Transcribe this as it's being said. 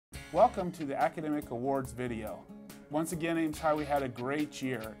Welcome to the Academic Awards video. Once again, Ames High, we had a great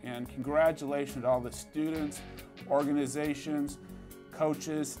year, and congratulations to all the students, organizations,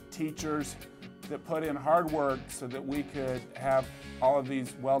 coaches, teachers that put in hard work so that we could have all of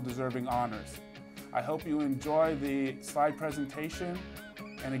these well-deserving honors. I hope you enjoy the slide presentation,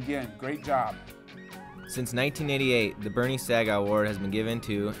 and again, great job. Since 1988, the Bernie Saga Award has been given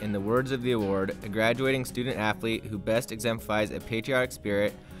to, in the words of the award, a graduating student athlete who best exemplifies a patriotic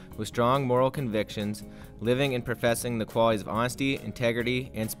spirit with strong moral convictions, living and professing the qualities of honesty, integrity,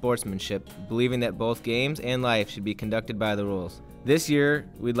 and sportsmanship, believing that both games and life should be conducted by the rules. This year,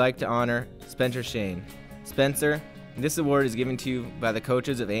 we'd like to honor Spencer Shane. Spencer, this award is given to you by the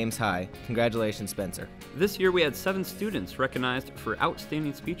coaches of Ames High. Congratulations, Spencer. This year we had 7 students recognized for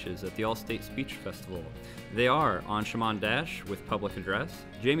outstanding speeches at the All-State Speech Festival. They are Anshuman Dash with Public Address,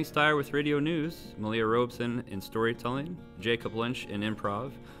 Jamie Steyer with Radio News, Malia Robeson in Storytelling, Jacob Lynch in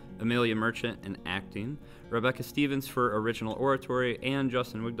Improv, Amelia Merchant in Acting, Rebecca Stevens for Original Oratory, and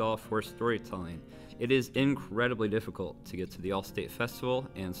Justin Wigdahl for Storytelling. It is incredibly difficult to get to the All-State Festival,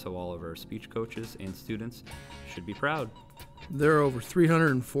 and so all of our speech coaches and students should be proud. There are over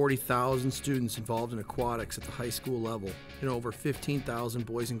 340,000 students involved in aquatics at the high school level and over 15,000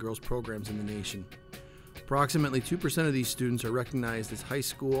 boys and girls programs in the nation. Approximately 2% of these students are recognized as high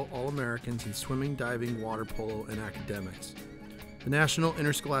school All-Americans in swimming, diving, water polo, and academics. The National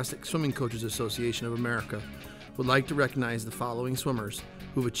Interscholastic Swimming Coaches Association of America would like to recognize the following swimmers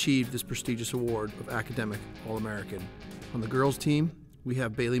who have achieved this prestigious award of Academic All-American. On the girls' team, we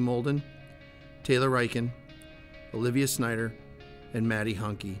have Bailey Molden, Taylor Reichen, Olivia Snyder, and Maddie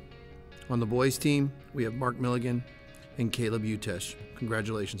Hunke. On the boys' team, we have Mark Milligan and Caleb Utesh.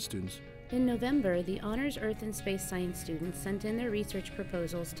 Congratulations, students. In November, the Honors Earth and Space Science students sent in their research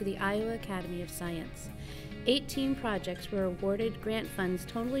proposals to the Iowa Academy of Science. 18 projects were awarded grant funds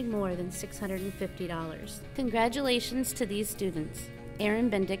totaling more than $650. Congratulations to these students: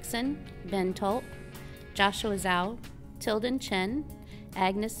 Aaron Bendixson, Ben Tulp, Joshua Zhao, Tilden Chen,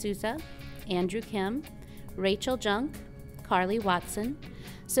 Agnes Souza, Andrew Kim, Rachel Junk, Carly Watson,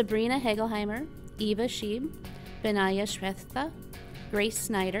 Sabrina Hegelheimer, Eva Sheeb, Benaya Shrestha, Grace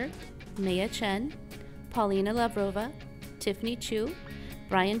Snyder, Maya Chen, Paulina Lavrova, Tiffany Chu,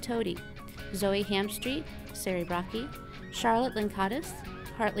 Brian Tody, Zoe Hamstreet, Sari Brocky, Charlotte Linkatis,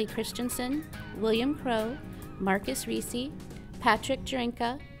 Hartley Christensen, William Crow, Marcus Reese, Patrick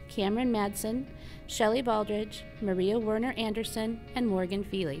Jarenka, Cameron Madsen, Shelley Baldridge, Maria Werner Anderson, and Morgan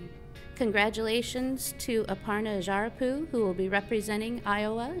Feely. Congratulations to Aparna Ajarapu, who will be representing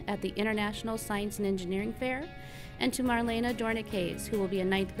Iowa at the International Science and Engineering Fair, and to Marlena Dornick-Hayes, who will be a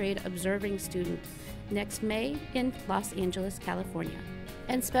 9th grade observing student next May in Los Angeles, California.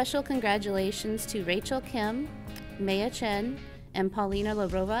 And special congratulations to Rachel Kim, Maya Chen, and Paulina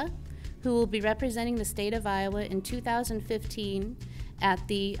Lavrova, who will be representing the state of Iowa in 2015 at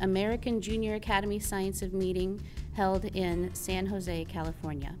the American Junior Academy Science of meeting held in San Jose,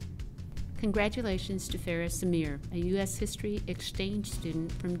 California. Congratulations to Ferris Samir, a U.S. History exchange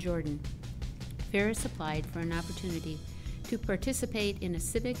student from Jordan. Ferris applied for an opportunity to participate in a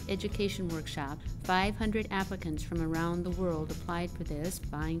civic education workshop. 500 applicants from around the world applied for this,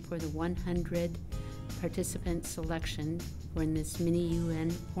 vying for the 100 participant selection for in this mini UN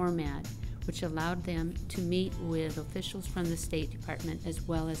format, which allowed them to meet with officials from the State Department as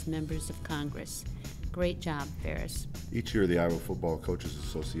well as members of Congress. Great job, Ferris. Each year, the Iowa Football Coaches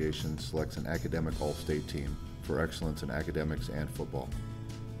Association selects an academic all-state team for excellence in academics and football.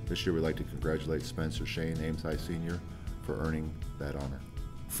 This year, we'd like to congratulate Spencer Shane, Ames High Senior, for earning that honor.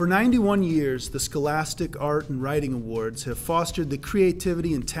 For 91 years, the Scholastic Art and Writing Awards have fostered the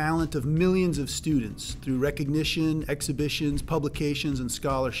creativity and talent of millions of students through recognition, exhibitions, publications, and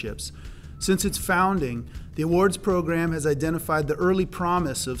scholarships. Since its founding, the awards program has identified the early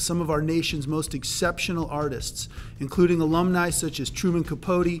promise of some of our nation's most exceptional artists, including alumni such as Truman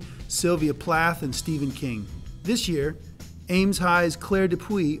Capote, Sylvia Plath, and Stephen King. This year, Ames High's Claire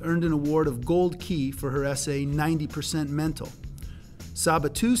Dupuis earned an award of Gold Key for her essay 90% Mental. Saba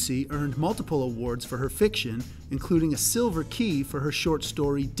Tusi earned multiple awards for her fiction, including a Silver Key for her short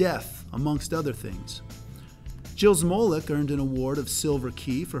story Death, amongst other things. Jill Zmolik earned an award of Silver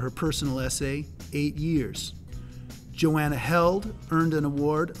Key for her personal essay 8 Years. Joanna Held earned an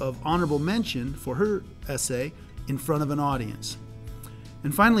award of Honorable Mention for her essay In Front of an Audience.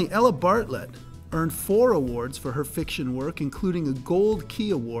 And finally, Ella Bartlett earned 4 awards for her fiction work, including a Gold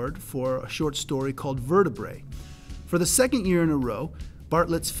Key Award for a short story called Vertebrae. For the 2nd year in a row,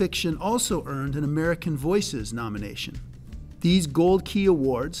 Bartlett's fiction also earned an American Voices nomination. These Gold Key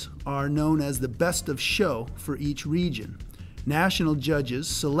Awards are known as the Best of Show for each region. National judges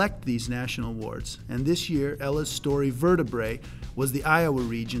select these national awards, and this year Ella's story Vertebrae was the Iowa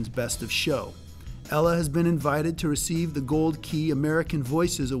region's Best of Show. Ella has been invited to receive the Gold Key American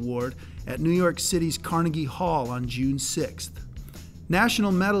Voices Award at New York City's Carnegie Hall on June 6th.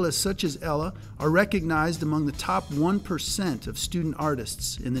 National medalists such as Ella are recognized among the top 1% of student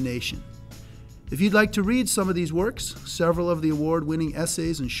artists in the nation. If you'd like to read some of these works, several of the award-winning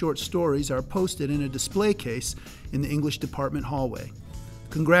essays and short stories are posted in a display case in the English department hallway.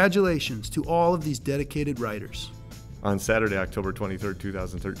 Congratulations to all of these dedicated writers. On Saturday, October 23,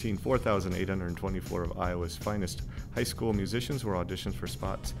 2013, 4,824 of Iowa's finest high school musicians were auditioned for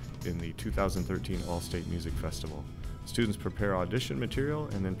spots in the 2013 All-State Music Festival. Students prepare audition material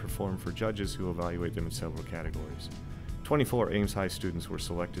and then perform for judges who evaluate them in several categories. 24 Ames High students were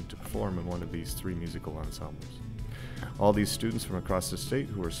selected to perform in one of these 3 musical ensembles. All these students from across the state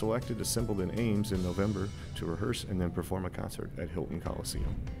who were selected assembled in Ames in November to rehearse and then perform a concert at Hilton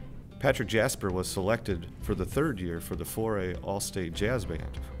Coliseum. Patrick Jasper was selected for the 3rd year for the 4A All-State Jazz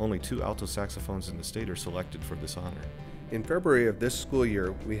Band. Only 2 alto saxophones in the state are selected for this honor. In February of this school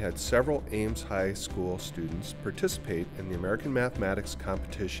year, we had several Ames High School students participate in the American Mathematics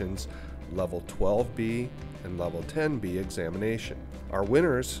Competition's Level 12B and Level 10B examination. Our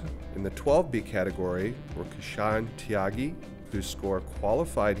winners in the 12B category were Kishan Tyagi, whose score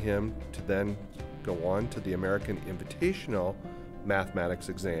qualified him to then go on to the American Invitational Mathematics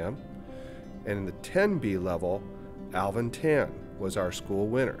exam. And in the 10B level, Alvin Tan was our school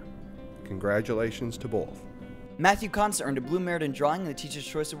winner. Congratulations to both. Matthew Consta earned a Blue Merit in Drawing and the Teacher's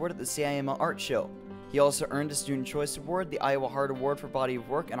Choice Award at the CIML Art Show. He also earned a Student Choice Award, the Iowa Heart Award for Body of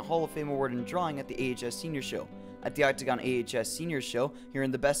Work, and a Hall of Fame Award in Drawing at the AHS Senior Show. At the Octagon AHS Senior Show, he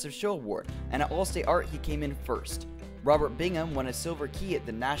earned the Best of Show Award, and at All-State Art, he came in first. Robert Bingham won a Silver Key at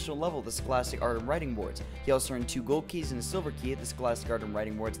the national level of the Scholastic Art and Writing Awards. He also earned 2 Gold Keys and a Silver Key at the Scholastic Art and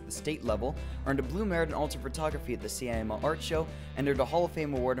Writing Awards at the state level, earned a Blue Merit in Alter Photography at the CIML Art Show, and earned a Hall of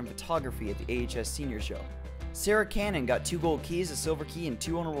Fame Award in Photography at the AHS Senior Show. Sarah Cannon got 2 Gold Keys, a Silver Key, and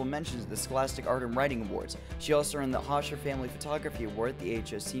 2 honorable mentions at the Scholastic Art and Writing Awards. She also earned the Hosher Family Photography Award at the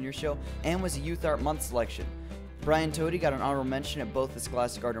AHS Senior Show and was a Youth Art Month selection. Brian Tody got an honorable mention at both the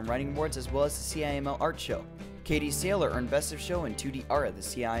Scholastic Art and Writing Awards as well as the CIML Art Show. Katie Saylor earned Best of Show in 2D Art at the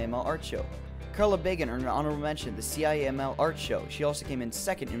CIML Art Show. Carla Bagan earned an honorable mention at the CIML Art Show. She also came in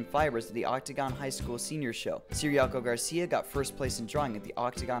 2nd in Fibers at the Octagon High School Senior Show. Ciriaco Garcia got 1st place in Drawing at the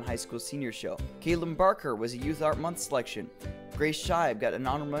Octagon High School Senior Show. Caitlin Barker was a Youth Art Month selection. Grace Scheib got an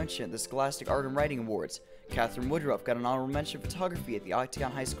honorable mention at the Scholastic Art and Writing Awards. Catherine Woodruff got an honorable mention in Photography at the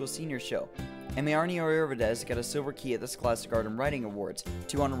Octagon High School Senior Show. Emiarni Oriverdes got a Silver Key at the Scholastic Art and Writing Awards.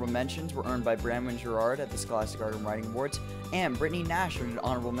 2 honorable mentions were earned by Bramwin Gerard at the Scholastic Art and Writing Awards, and Brittany Nash earned an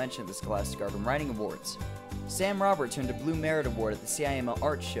honorable mention at the Scholastic Art and Writing Awards. Sam Roberts earned a Blue Merit Award at the CIML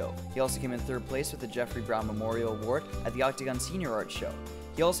Art Show. He also came in 3rd place with the Jeffrey Brown Memorial Award at the Octagon Senior Art Show.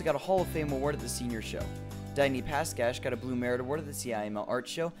 He also got a Hall of Fame Award at the Senior Show. Diane Paskash got a Blue Merit Award at the CIML Art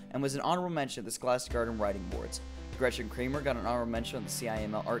Show and was an honorable mention at the Scholastic Art and Writing Awards. Gretchen Kramer got an honorable mention at the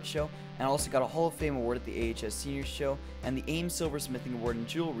CIML Art Show and also got a Hall of Fame Award at the AHS Senior Show and the Ames Silversmithing Award in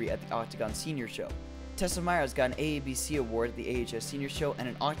Jewelry at the Octagon Senior Show. Tessa Myers got an AABC Award at the AHS Senior Show and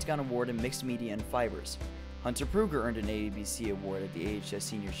an Octagon Award in Mixed Media and Fibers. Hunter Pruger earned an AABC Award at the AHS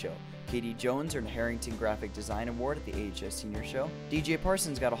Senior Show. Katie Jones earned a Harrington Graphic Design Award at the AHS Senior Show. DJ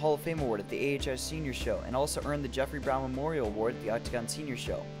Parsons got a Hall of Fame Award at the AHS Senior Show and also earned the Jeffrey Brown Memorial Award at the Octagon Senior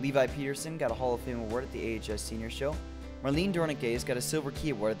Show. Levi Peterson got a Hall of Fame Award at the AHS Senior Show. Marlene Dornigays got a Silver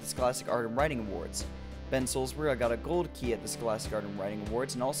Key Award at the Scholastic Art and Writing Awards. Ben Solsbury got a Gold Key at the Scholastic Art and Writing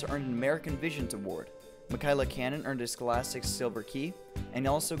Awards and also earned an American Visions Award. Michaela Cannon earned a Scholastic Silver Key and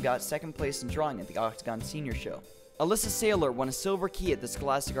also got 2nd place in Drawing at the Octagon Senior Show. Alyssa Saylor won a Silver Key at the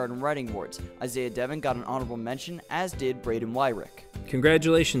Scholastic Art and Writing Awards. Isaiah Devon got an honorable mention, as did Braden Wyrick.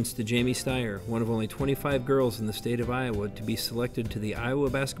 Congratulations to Jamie Steyer, one of only 25 girls in the state of Iowa to be selected to the Iowa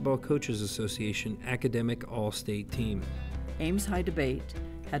Basketball Coaches Association Academic All-State Team. Ames High Debate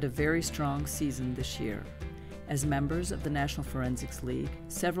had a very strong season this year. As members of the National Forensics League,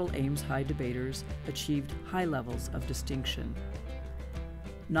 several Ames High debaters achieved high levels of distinction.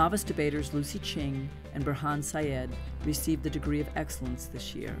 Novice debaters Lucy Ching and Burhan Syed received the degree of excellence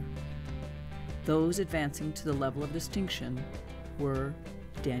this year. Those advancing to the level of distinction were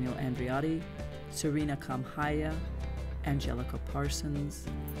Daniel Andriotti, Serena Kamhaya, Angelica Parsons,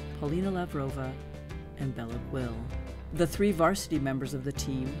 Paulina Lavrova, and Bella Will. The 3 varsity members of the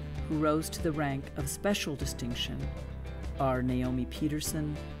team who rose to the rank of special distinction are Naomi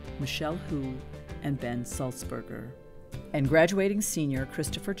Peterson, Michelle Hu, and Ben Salzberger. And graduating senior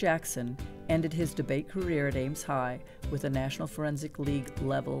Christopher Jackson ended his debate career at Ames High with a National Forensic League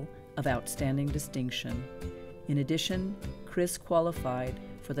level of outstanding distinction. In addition, Chris qualified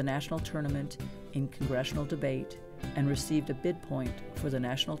for the national tournament in congressional debate and received a bid point for the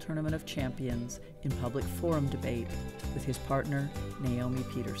National Tournament of Champions in public forum debate with his partner, Naomi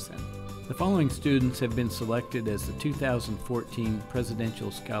Peterson. The following students have been selected as the 2014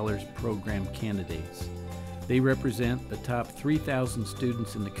 Presidential Scholars Program candidates. They represent the top 3,000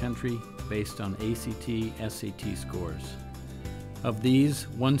 students in the country based on ACT/SAT scores. Of these,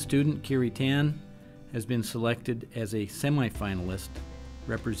 one student, Kiri Tan, has been selected as a semifinalist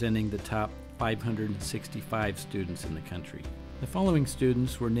representing the top 565 students in the country. The following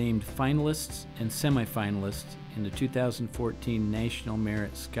students were named finalists and semifinalists in the 2014 National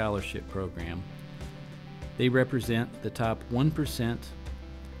Merit Scholarship Program. They represent the top 1%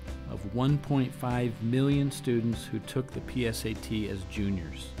 of 1.5 million students who took the PSAT as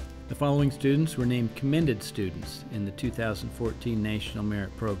juniors. The following students were named commended students in the 2014 National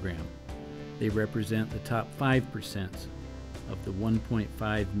Merit Program. They represent the top 5% of the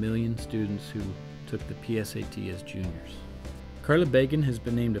 1.5 million students who took the PSAT as juniors. Carla Began has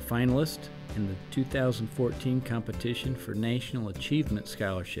been named a finalist in the 2014 competition for National Achievement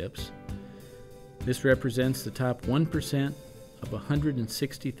Scholarships. This represents the top 1% of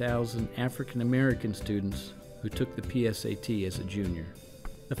 160,000 African American students who took the PSAT as a junior.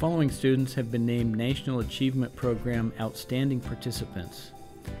 The following students have been named National Achievement Program Outstanding Participants,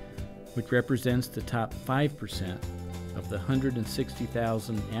 which represents the top 5% of the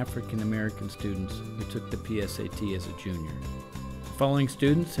 160,000 African American students who took the PSAT as a junior. The following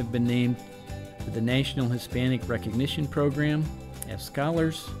students have been named to the National Hispanic Recognition Program as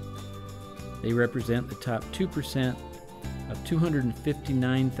scholars. They represent the top 2% of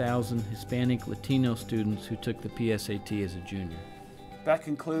 259,000 Hispanic Latino students who took the PSAT as a junior. That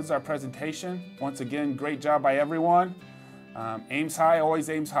concludes our presentation. Once again, great job by everyone. Ames High, always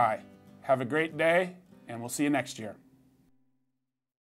Ames High. Have a great day, and we'll see you next year.